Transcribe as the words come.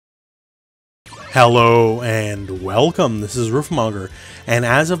Hello and welcome, this is Rooflemonger, and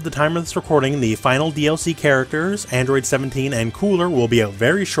as of the time of this recording, the final DLC characters, Android 17 and Cooler, will be out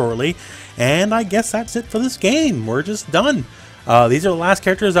very shortly, and I guess that's it for this game. We're just done. These are the last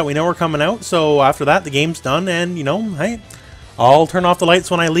characters that we know are coming out, so after that the game's done, and you know, hey, I'll turn off the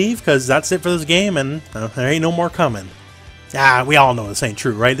lights when I leave, because that's it for this game, and there ain't no more coming. We all know this ain't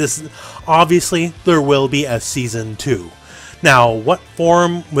true, right? Obviously, there will be a Season 2. Now, what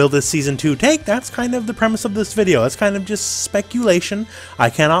form will this Season 2 take? That's kind of the premise of this video. That's kind of just speculation. I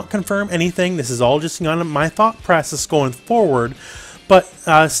cannot confirm anything. This is all just my thought process going forward. But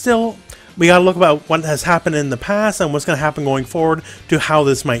still, we gotta look about what has happened in the past and what's going to happen going forward to how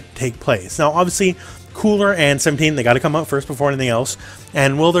this might take place. Now, obviously, Cooler and 17, they got to come out first before anything else.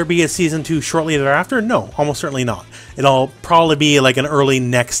 And will there be a Season 2 shortly thereafter? No, almost certainly not. It'll probably be like an early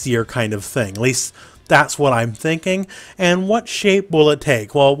next year kind of thing. At least that's what I'm thinking. And what shape will it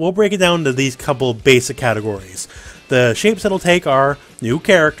take? Well, we'll break it down to these couple basic categories. The shapes it'll take are new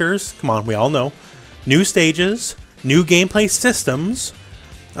characters, come on, we all know, new stages, new gameplay systems,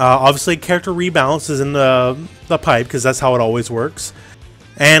 obviously character rebalance is in the pipe because that's how it always works.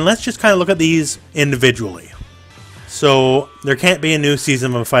 And let's just kind of look at these individually. So there can't be a new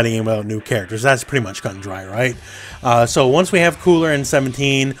season of a fighting game without new characters. That's pretty much cut and dry, right? So once we have Cooler and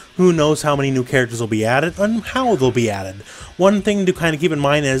 17, who knows how many new characters will be added and how they'll be added. One thing to kind of keep in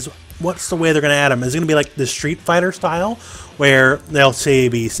mind is what's the way they're going to add them. Is it going to be like the Street Fighter style, where they'll say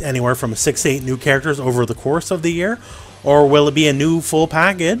be anywhere from 6 to 8 new characters over the course of the year? Or will it be a new full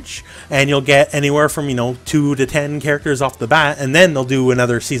package and you'll get anywhere from, 2 to 10 characters off the bat, and then they'll do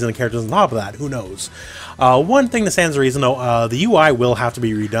another season of characters on top of that? Who knows? One thing that stands to reason though, the UI will have to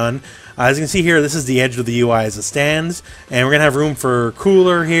be redone. As you can see here, this is the edge of the UI as it stands, and we're going to have room for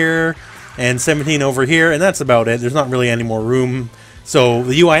Cooler here and 17 over here, and that's about it. There's not really any more room. So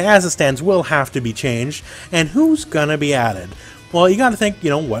the UI as it stands will have to be changed. And who's going to be added? Well, you got to think,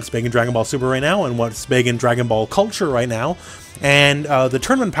 what's big in Dragon Ball Super right now and what's big in Dragon Ball culture right now. And the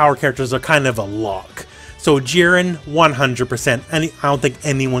tournament power characters are kind of a lock. So Jiren, 100%. I don't think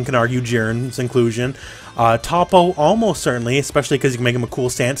anyone can argue Jiren's inclusion. Toppo, almost certainly, especially because you can make him a cool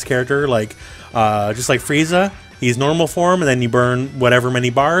stance character, like just like Frieza. He's normal form, and then you burn whatever many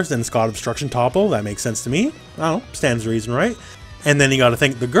bars, then it's God Obstruction Toppo. That makes sense to me. I don't know, stands to reason, right? And then you got to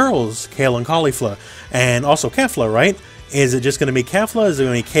think the girls, Kale and Caulifla, and also Kefla, right? Is it just going to be Kefla? Is it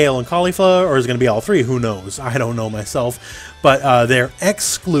going to be Kale and Caulifla? Or is it going to be all three? Who knows? I don't know myself. But their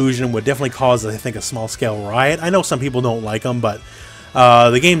exclusion would definitely cause, I think, a small-scale riot. I know some people don't like them, but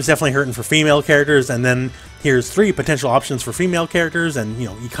the game's definitely hurting for female characters. And then here's 3 potential options for female characters, and,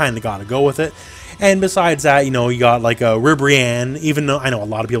 you kind of got to go with it. And besides that, you got like a Ribrianne. Even though I know a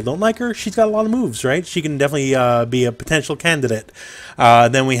lot of people don't like her, she's got a lot of moves, right? She can definitely be a potential candidate.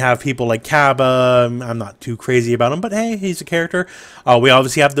 Then we have people like Kaba. I'm not too crazy about him, but hey, he's a character. We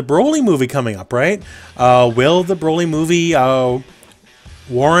obviously have the Broly movie coming up, right? Will the Broly movie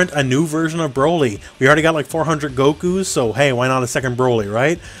warrant a new version of Broly? We already got like 400 Gokus, so hey, why not a second Broly,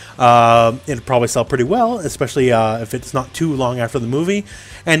 right? It'll probably sell pretty well, especially if it's not too long after the movie.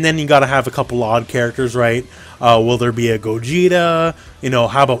 And then you got to have a couple odd characters, right? Will there be a Gogeta?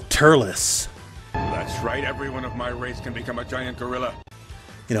 How about Turles? That's right, everyone of my race can become a giant gorilla.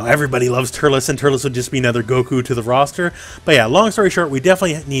 Everybody loves Turles, and Turles would just be another Goku to the roster. But yeah, long story short, we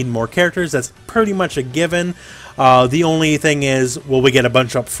definitely need more characters. That's pretty much a given. The only thing is, will we get a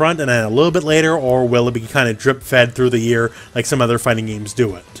bunch up front and then a little bit later, or will it be kind of drip-fed through the year like some other fighting games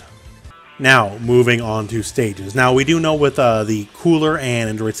do it? Now, moving on to stages. Now, we do know with the Cooler and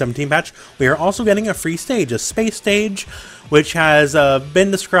Android 17 patch, we are also getting a free stage, a space stage, which has been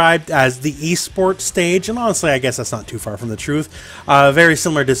described as the esports stage, and honestly, I guess that's not too far from the truth. Very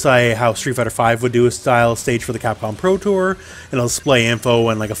similar to, say, how Street Fighter V would do a style stage for the Capcom Pro Tour. It'll display info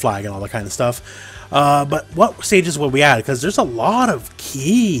and like a flag and all that kind of stuff. But what stages will we add? Because there's a lot of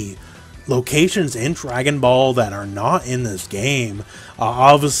key locations in Dragon Ball that are not in this game.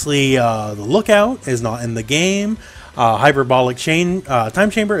 Obviously, the Lookout is not in the game. Hyperbolic Time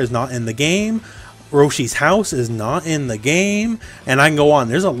Chamber is not in the game. Roshi's house is not in the game, and I can go on.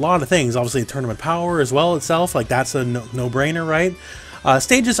 There's a lot of things. Obviously, Tournament Power as well itself, like that's a no-brainer, right?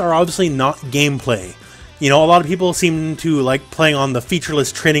 Stages are obviously not gameplay. A lot of people seem to like playing on the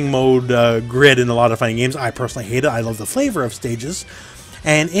featureless training mode grid in a lot of fighting games. I personally hate it. I love the flavor of stages.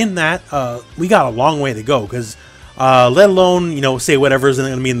 And in that, we got a long way to go, because let alone, say whatever's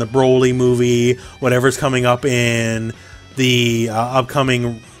going to be in the Broly movie, whatever's coming up in the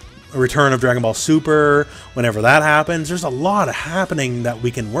upcoming Return of Dragon Ball Super, whenever that happens. There's a lot of happening that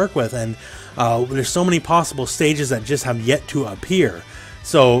we can work with, and there's so many possible stages that just have yet to appear.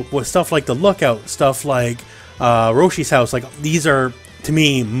 So with stuff like the Lookout, stuff like Roshi's house, like these are, to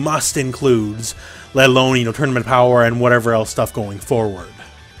me, must includes, let alone, you know, Tournament Power and whatever else stuff going forward.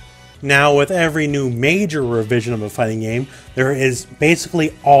 Now, with every new major revision of a fighting game, there is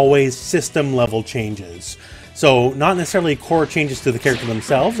basically always system-level changes. So, not necessarily core changes to the character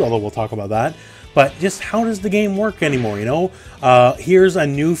themselves, although we'll talk about that, but just how does the game work anymore, you know? Here's a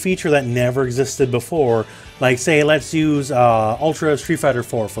new feature that never existed before. Like, say, let's use Ultra Street Fighter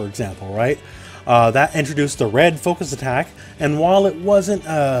 4, for example, right? That introduced the red focus attack, and while it wasn't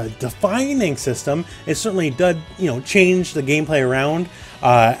a defining system, it certainly did, you know, change the gameplay around,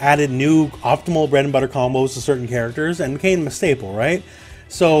 added new optimal bread and butter combos to certain characters, and became a staple, right?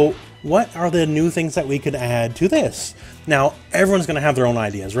 So what are the new things that we could add to this? Now, everyone's going to have their own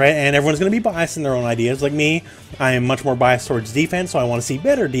ideas, right? And everyone's going to be biased in their own ideas. Like me, I am much more biased towards defense, so I want to see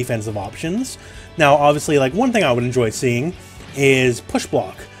better defensive options. Now, obviously, like one thing I would enjoy seeing is push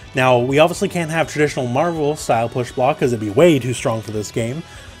block. Now, we obviously can't have traditional Marvel-style push block because it'd be way too strong for this game,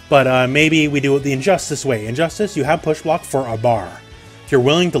 but maybe we do it the Injustice way. Injustice, you have push block for a bar. If you're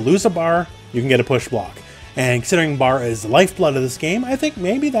willing to lose a bar, you can get a push block. And considering bar is the lifeblood of this game, I think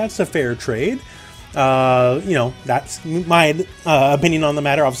maybe that's a fair trade. You know, that's my opinion on the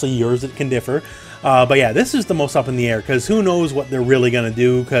matter. Obviously, yours, it can differ. But yeah, this is the most up in the air because who knows what they're really going to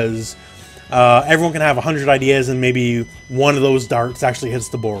do, because everyone can have 100 ideas and maybe one of those darts actually hits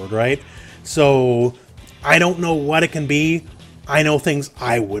the board, right? So I don't know what it can be. I know things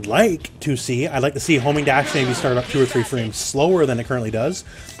I would like to see. I'd like to see homing dash maybe start up 2 or 3 frames slower than it currently does.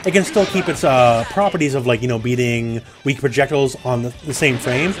 It can still keep its properties of, like, you know, beating weak projectiles on the same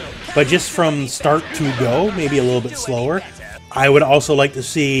frame, but just from start to go, maybe a little bit slower. I would also like to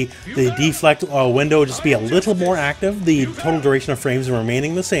see the deflect window just be a little more active, the total duration of frames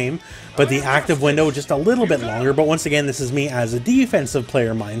remaining the same, but the active window just a little bit longer. But once again, this is me as a defensive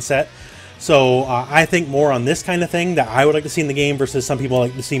player mindset. So I think more on this kind of thing that I would like to see in the game versus some people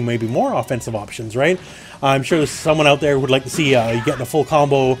like to see maybe more offensive options, right? I'm sure there's someone out there who would like to see you get the full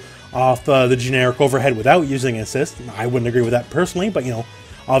combo off the generic overhead without using assist. I wouldn't agree with that personally, but you know,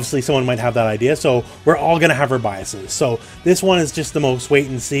 obviously someone might have that idea. So we're all going to have our biases. So this one is just the most wait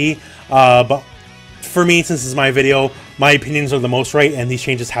and see. But for me, since this is my video, my opinions are the most right, and these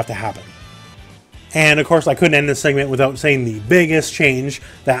changes have to happen. And of course, I couldn't end this segment without saying the biggest change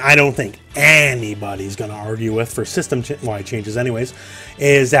that I don't think anybody's going to argue with for system-wide changes anyways,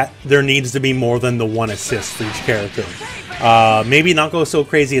 is that there needs to be more than the 1 assist for each character. Maybe not go so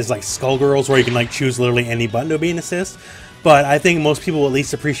crazy as like Skullgirls, where you can like choose literally any button to be an assist, but I think most people will at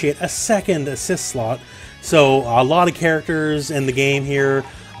least appreciate a second assist slot. So a lot of characters in the game here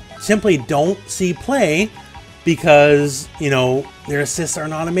simply don't see play because, you know, their assists are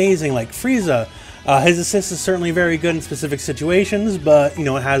not amazing. Like Frieza, his assist is certainly very good in specific situations, but, you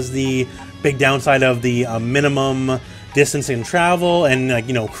know, it has the big downside of the minimum distance in travel, and, like,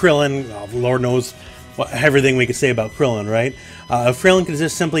 you know, Krillin, Lord knows everything we could say about Krillin, right? If Krillin could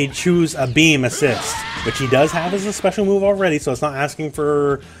just simply choose a beam assist, which he does have as a special move already, so it's not asking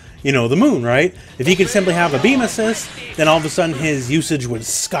for, you know, the moon, right? If he could simply have a beam assist, then all of a sudden his usage would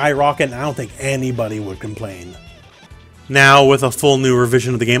skyrocket, and I don't think anybody would complain. Now, with a full new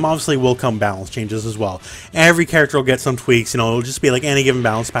revision of the game, obviously will come balance changes as well. Every character will get some tweaks, you know, it'll just be like any given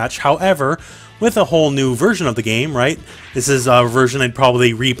balance patch. However, with a whole new version of the game, right, this is a version I'd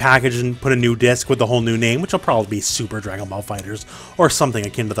probably repackage and put a new disc with a whole new name, which will probably be Super Dragon Ball FighterZ or something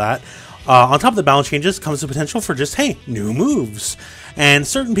akin to that. On top of the balance changes comes the potential for just, hey, new moves. And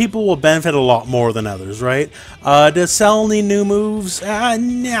certain people will benefit a lot more than others, right? Does Cell need new moves?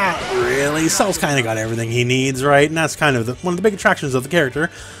 Not really. Cell's kind of got everything he needs, right? And that's kind of one of the big attractions of the character.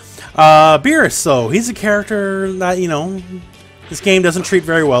 Beerus, though, he's a character that, you know, this game doesn't treat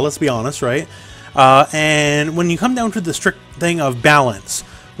very well, let's be honest, right? And when you come down to the strict thing of balance,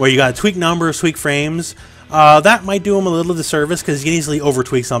 where you gotta tweak numbers, tweak frames, that might do him a little disservice because you can easily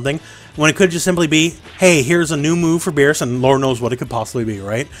over-tweak something, when it could just simply be, hey, here's a new move for Beerus, and Lord knows what it could possibly be,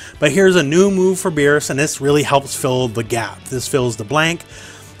 right? But here's a new move for Beerus, and this really helps fill the gap. This fills the blank.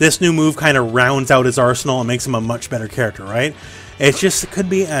 This new move kind of rounds out his arsenal and makes him a much better character, right? It could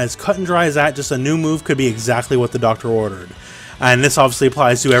be as cut and dry as that. Just a new move could be exactly what the doctor ordered. And this obviously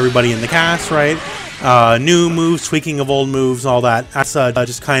applies to everybody in the cast, right? New moves, tweaking of old moves, all that. That's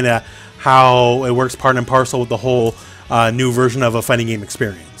just kind of how it works part and parcel with the whole new version of a fighting game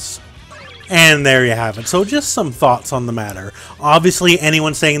experience. And there you have it. So just some thoughts on the matter. Obviously,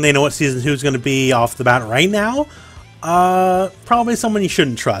 anyone saying they know what Season 2 is going to be off the bat right now, probably someone you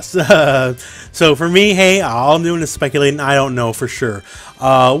shouldn't trust. So for me, hey, all I'm doing is speculating. I don't know for sure.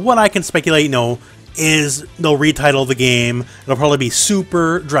 What I can speculate, you know, is they'll retitle the game. It'll probably be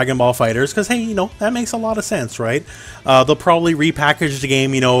Super Dragon Ball Fighters, because, hey, you know, that makes a lot of sense, right? They'll probably repackage the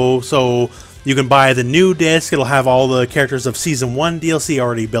game, you know, so you can buy the new disc. It'll have all the characters of Season 1 DLC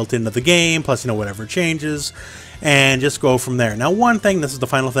already built into the game, plus, you know, whatever changes, and just go from there. Now, one thing, this is the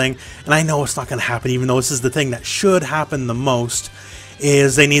final thing, and I know it's not going to happen, even though this is the thing that should happen the most,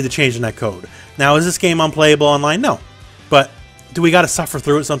 is they need to change the netcode. Now, is this game unplayable online? No. But do we got to suffer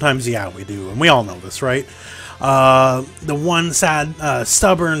through it sometimes? Yeah, we do, and we all know this, right? The one sad,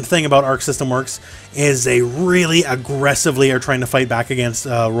 stubborn thing about Arc System Works is they really aggressively are trying to fight back against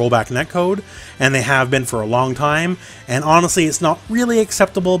rollback netcode, and they have been for a long time, and honestly, it's not really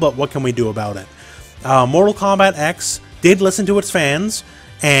acceptable, but what can we do about it? Mortal Kombat X did listen to its fans,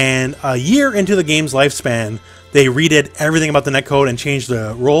 and a year into the game's lifespan, they redid everything about the netcode and changed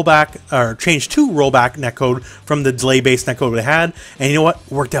the rollback, or changed to rollback netcode from the delay-based netcode they had. And you know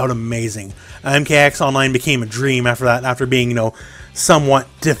what? Worked out amazing. MKX Online became a dream after that, after being, you know, somewhat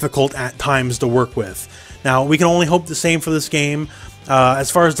difficult at times to work with. Now, we can only hope the same for this game.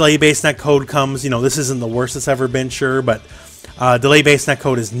 As far as delay-based netcode comes, you know, this isn't the worst it's ever been, sure, but delay-based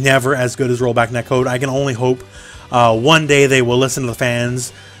netcode is never as good as rollback netcode. I can only hope one day they will listen to the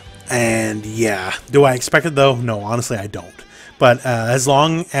fans. And yeah, do I expect it though? No, honestly, I don't. But as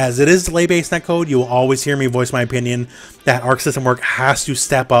long as it is delay-based netcode, you will always hear me voice my opinion that Arc System Works has to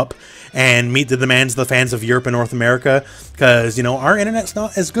step up and meet the demands of the fans of Europe and North America, because, you know, our internet's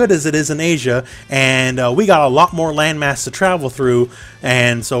not as good as it is in Asia, and we got a lot more landmass to travel through,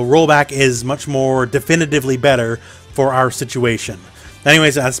 and so rollback is much more definitively better for our situation.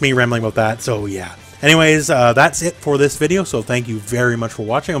 Anyways, that's me rambling about that, so yeah. Anyways, that's it for this video, so thank you very much for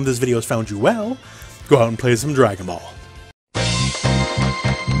watching. I hope this video has found you well. Go out and play some Dragon Ball.